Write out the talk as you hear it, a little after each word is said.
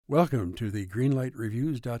Welcome to the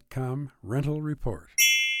GreenlightReviews.com Rental Report.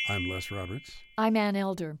 I'm Les Roberts. I'm Ann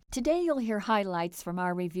Elder. Today you'll hear highlights from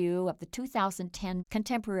our review of the 2010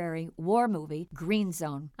 contemporary war movie, Green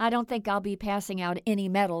Zone. I don't think I'll be passing out any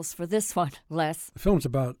medals for this one, Les. The film's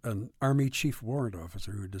about an Army chief warrant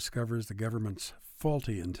officer who discovers the government's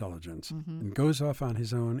faulty intelligence and goes off on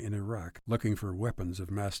his own in Iraq looking for weapons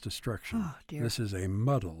of mass destruction. Oh, dear. This is a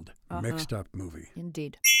muddled, mixed-up movie.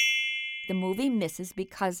 Indeed. The movie misses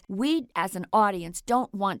because we, as an audience,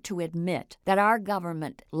 don't want to admit that our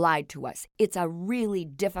government lied to us. It's a really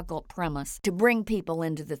difficult premise to bring people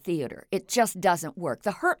into the theater. It just doesn't work.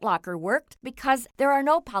 The Hurt Locker worked because there are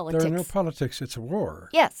no politics. There are no politics. It's a war.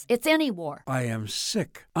 Yes, it's any war. I am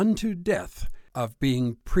sick unto death of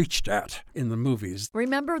being preached at in the movies.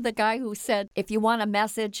 Remember the guy who said, if you want a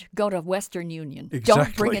message, go to Western Union. Exactly.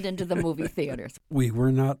 Don't bring it into the movie theaters. We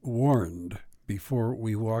were not warned before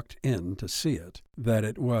we walked in to see it that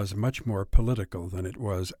it was much more political than it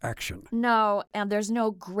was action. No, and there's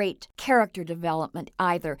no great character development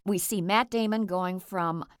either. We see Matt Damon going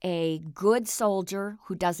from a good soldier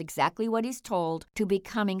who does exactly what he's told to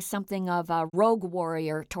becoming something of a rogue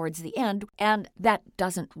warrior towards the end, and that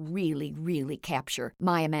doesn't really capture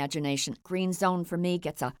my imagination. Green Zone for me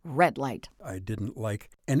gets a red light. I didn't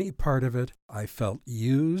like any part of it. I felt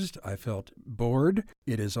used. I felt bored.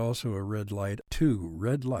 It is also a red light. 2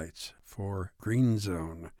 red lights for Green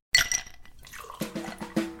Zone.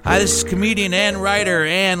 Hi, this is comedian and writer,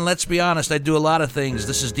 and let's be honest, I do a lot of things.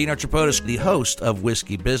 This is Dino Tripodis, the host of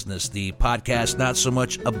Whiskey Business, the podcast not so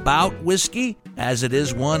much about whiskey as it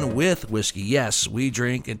is one with whiskey. Yes, we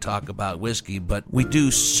drink and talk about whiskey, but we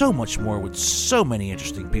do so much more with so many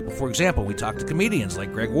interesting people. For example, we talk to comedians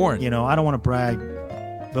like Greg Warren. You know, I don't want to brag,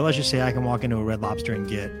 but let's just say I can walk into a Red Lobster and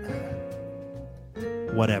get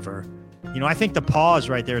whatever. You know, I think the pause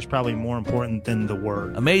right there is probably more important than the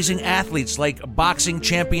word. Amazing athletes like boxing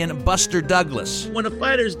champion Buster Douglas. When a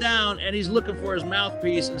fighter's down and he's looking for his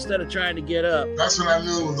mouthpiece instead of trying to get up. That's when I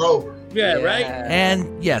knew it was over. Yeah, right?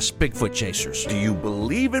 And yes, Bigfoot chasers. Do you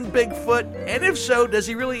believe in Bigfoot? And if so, does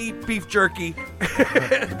he really eat beef jerky?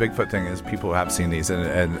 The Bigfoot thing is people have seen these,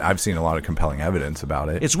 and I've seen a lot of compelling evidence about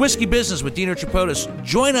it. It's Whiskey Business with Dino Tripodis.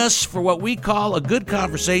 Join us for what we call a good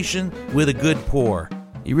conversation with a good pour.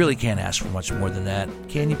 You really can't ask for much more than that,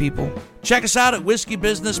 can you, people? Check us out at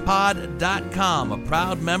whiskeybusinesspod.com, a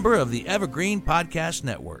proud member of the Evergreen Podcast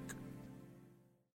Network.